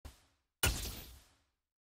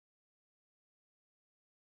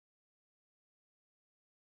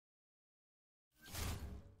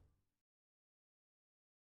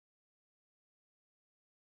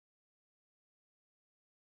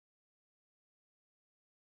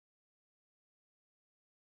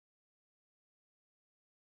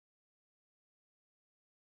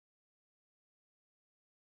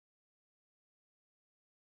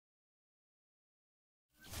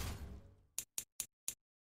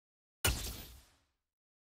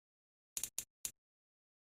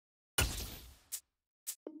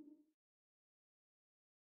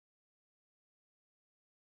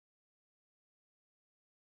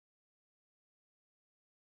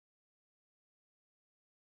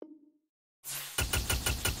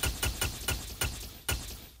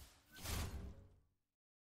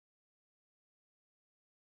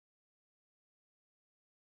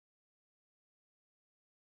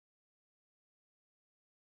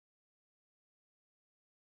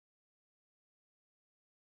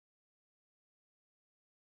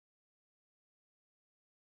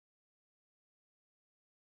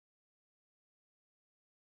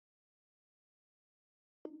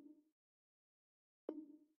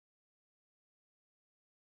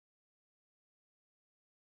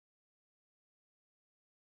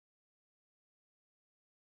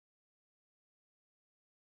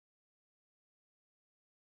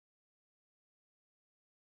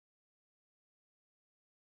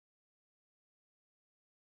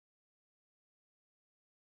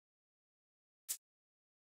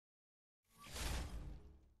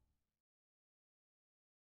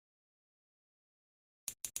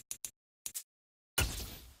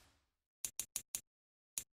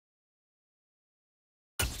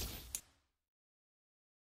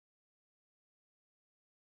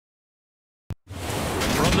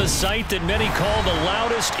sight that many call the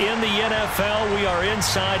loudest in the NFL. We are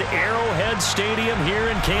inside Arrowhead Stadium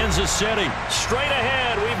here in Kansas City. Straight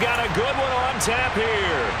ahead, we've got a good one on tap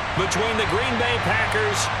here between the Green Bay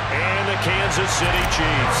Packers and the Kansas City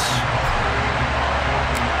Chiefs.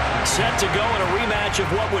 Set to go in a rematch of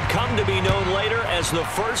what would come to be known later as the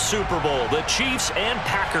first Super Bowl. The Chiefs and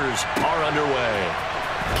Packers are underway.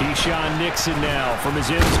 Keyshawn Nixon now from his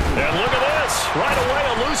end. And look at this. Right away,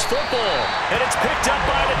 a loose football. And it's picked up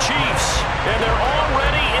by the Chiefs. And they're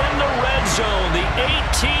already in the red zone. The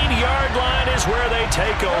 18-yard line is where they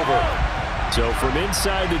take over. So from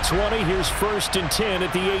inside the 20, here's 1st and 10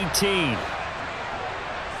 at the 18.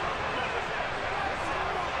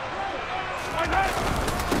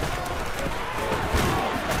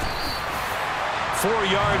 Four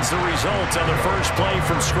yards the result on the first play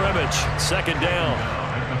from scrimmage. Second down.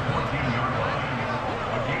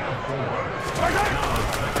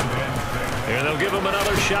 And they'll give him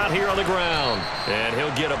another shot here on the ground. And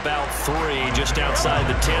he'll get about 3 just outside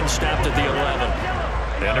the 10, snapped at the 11.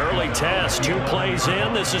 An early test, 2 plays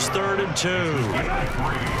in. This is 3rd and 2.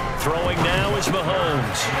 Throwing now is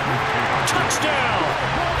Mahomes. Touchdown!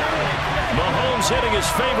 Mahomes hitting his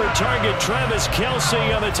favorite target, Travis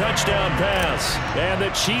Kelce, on the touchdown pass. And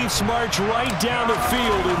the Chiefs march right down the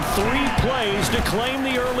field in 3 plays to claim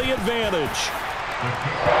the early advantage.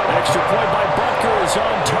 Extra point by Butker is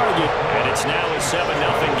on target. And it's now a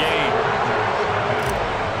 7-0 game.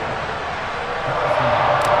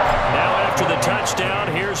 Now after the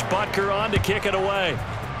touchdown, here's Butker on to kick it away.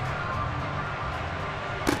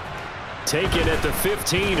 Take it at the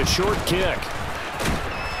 15, a short kick.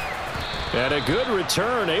 And a good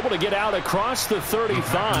return, able to get out across the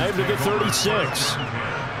 35 to the 36.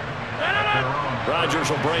 Rodgers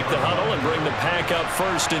will break the huddle and bring the Pack up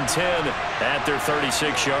 1st and 10 at their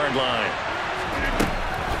 36-yard line.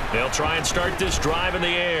 They'll try and start this drive in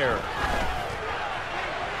the air.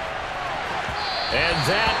 And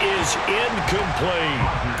that is incomplete.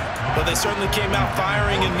 Well, they certainly came out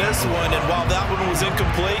firing in this one, and while that one was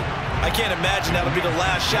incomplete, I can't imagine that'll be the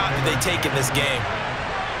last shot that they take in this game.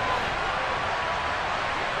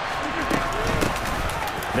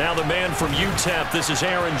 Now the man from UTEP, this is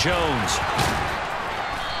Aaron Jones.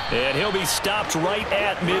 And he'll be stopped right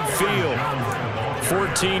at midfield.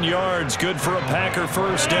 14 yards, good for a Packer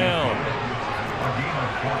first down.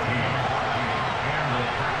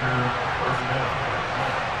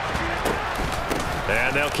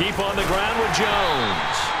 And they'll keep on the ground with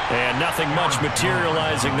Jones. And nothing much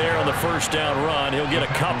materializing there on the first down run. He'll get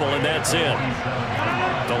a couple, and that's it.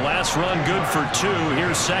 The last run good for 2.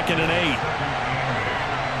 Here's 2nd and 8.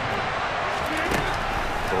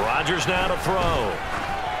 Rodgers now to throw.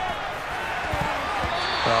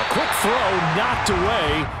 A quick throw knocked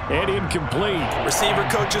away and incomplete. Receiver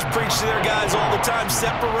coaches preach to their guys all the time.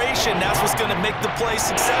 Separation, that's what's going to make the play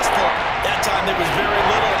successful. That time there was very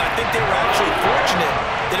little, and I think they were actually fortunate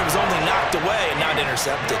that it was only knocked away and not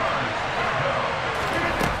intercepted.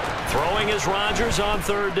 Throwing is Rodgers on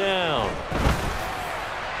 3rd down.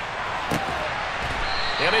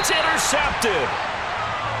 And it's intercepted.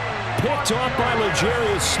 Picked off by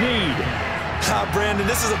L'Jarius Sneed. Brandon,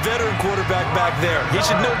 this is a veteran quarterback back there. He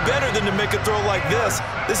should know better than to make a throw like this.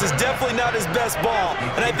 This is definitely not his best ball,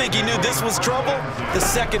 and I think he knew this was trouble the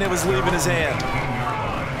second it was leaving his hand.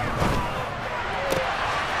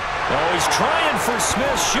 Oh, he's trying for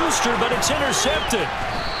Smith-Schuster, but it's intercepted.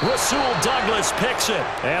 Rasul Douglas picks it.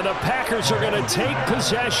 And the Packers are going to take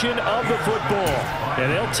possession of the football.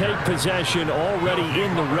 And they'll take possession already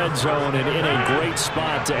in the red zone and in a great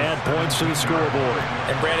spot to add points to the scoreboard.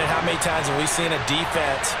 And, Brandon, how many times have we seen a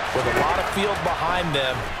defense with a lot of field behind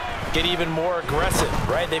them get even more aggressive,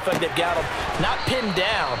 right? They feel like they've got them not pinned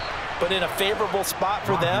down, but in a favorable spot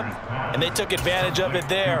for them. And they took advantage of it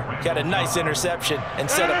there. Got a nice interception and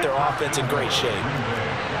set up their offense in great shape.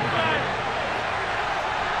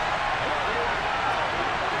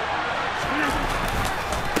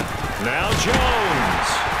 Now Jones.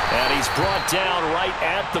 And he's brought down right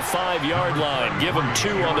at the 5-yard line. Give him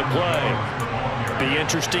 2 on the play. Be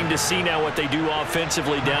interesting to see now what they do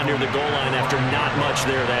offensively down near the goal line after not much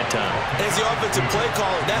there that time. As the offensive play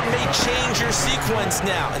caller, that may change your sequence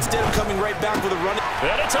now. Instead of coming right back with a run.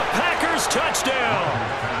 And it's a Packers touchdown.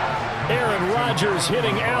 Aaron Rodgers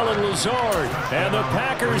hitting Allen Lazard. And the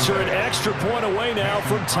Packers are an extra point away now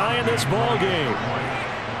from tying this ball game.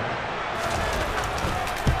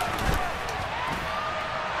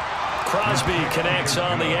 Crosby connects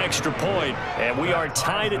on the extra point, and we are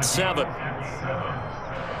tied at 7.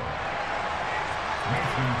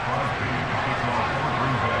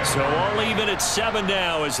 So all even at 7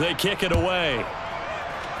 now as they kick it away.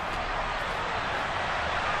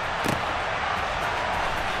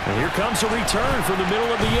 And here comes a return from the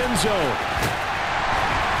middle of the end zone.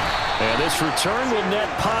 And this return will net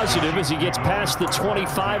positive as he gets past the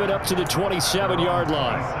 25 and up to the 27-yard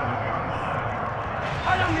line.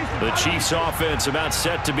 The Chiefs offense about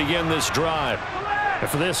set to begin this drive. And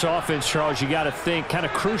for this offense, Charles, you got to think kind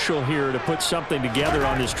of crucial here to put something together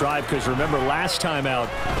on this drive, because remember last time out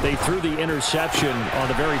they threw the interception on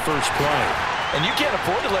the very first play. And you can't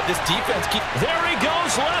afford to let this defense keep... There he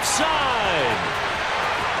goes, left side.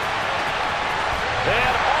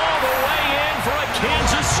 And all the way in for a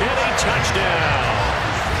Kansas City touchdown.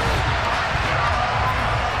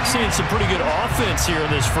 Seeing some pretty good offense here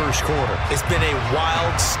in this first quarter. It's been a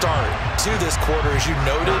wild start to this quarter, as you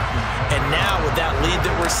noted. And now with that lead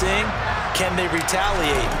that we're seeing, can they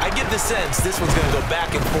retaliate? I get the sense this one's going to go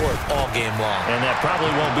back and forth all game long. And that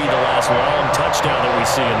probably won't be the last long touchdown that we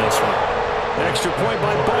see in this one. Extra point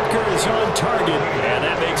by Butker is on target. And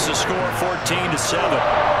that makes the score 14-7.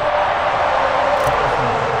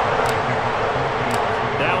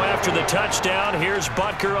 Now after the touchdown, here's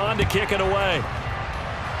Butker on to kick it away.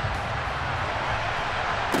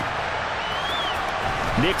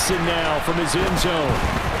 Nixon now from his end zone.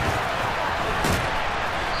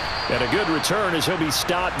 And a good return as he'll be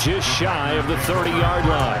stopped just shy of the 30-yard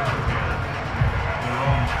line.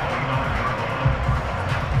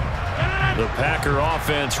 The Packer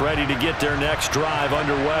offense ready to get their next drive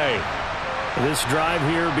underway. This drive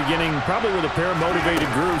here beginning probably with a pair of motivated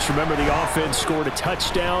groups. Remember, the offense scored a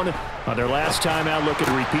touchdown on their last time out. Looking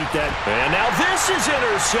to repeat that. And now this is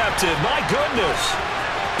intercepted. My goodness.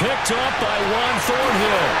 Picked up by Juan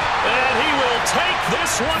Thornhill. And he will take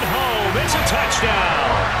this one home. It's a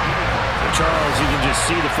touchdown. Charles, you can just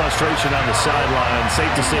see the frustration on the sideline. Safe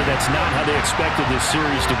to say that's not how they expected this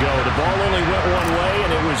series to go. The ball only went one way,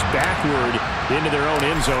 and it was backward into their own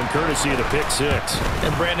end zone, courtesy of the pick six.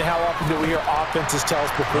 And, Brandon, how often do we hear offenses tell us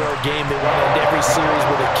before a game they want to end every series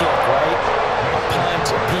with a kick, right? A punt,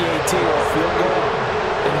 a PAT, or a field goal.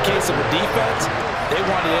 In the case of a defense, they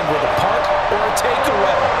want to end with a punt or a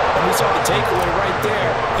takeaway. And we saw the takeaway right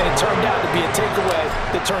there, and it turned out to be a takeaway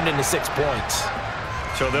that turned into 6 points.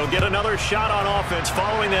 So they'll get another shot on offense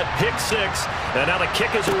following that pick six. And now the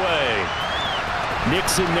kick is away.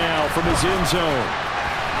 Nixon now from his end zone.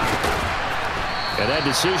 And that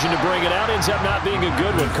decision to bring it out ends up not being a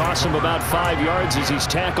good one. Costs him about 5 yards as he's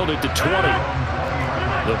tackled at the 20.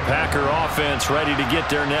 The Packer offense ready to get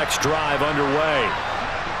their next drive underway.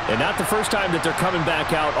 And not the first time that they're coming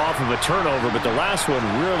back out off of a turnover, but the last one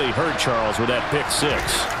really hurt Charles with that pick six.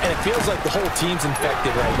 And it feels like the whole team's infected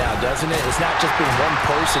right now, doesn't it? It's not just been one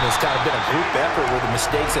person. It's kind of been a group effort where the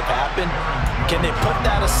mistakes have happened. Can they put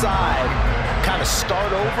that aside, kind of start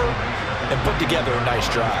over, and put together a nice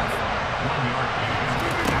drive?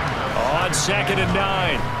 On 2nd and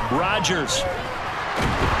 9, Rodgers.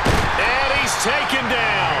 And he's taken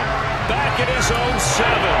down. Back at his own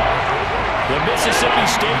 7. The Mississippi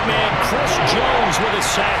State man, Chris Jones, with a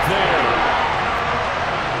sack there.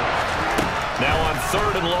 Now on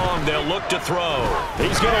 3rd and long, they'll look to throw.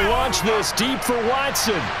 He's going to launch this deep for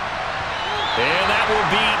Watson. And that will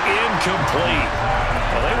be incomplete.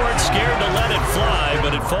 Well, they weren't scared to let it fly,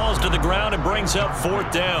 but it falls to the ground and brings up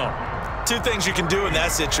 4th down. 2 things you can do in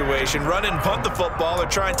that situation: run and punt the football, or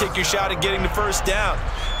try and take your shot at getting the 1st down.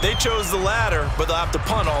 They chose the latter, but they'll have to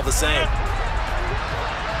punt all the same.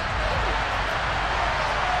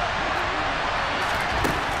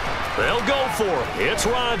 They'll go for it. It's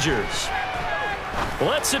Rodgers.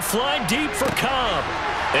 Lets it fly deep for Cobb.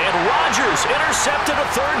 And Rodgers intercepted a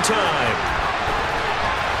 3rd time.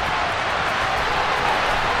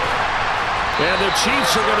 And the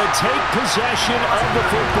Chiefs are going to take possession of the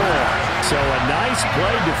football. So a nice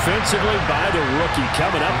play defensively by the rookie,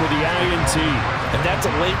 coming up with the INT. And that's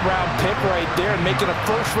a late-round pick right there, making a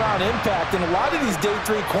first-round impact. And a lot of these day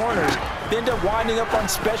 3 corners, they end up winding up on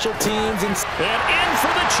special teams. And in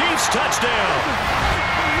for the Chiefs touchdown.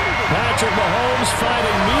 Patrick Mahomes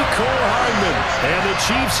finding Mecole Hardman. And the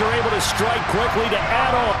Chiefs are able to strike quickly to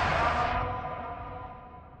add on.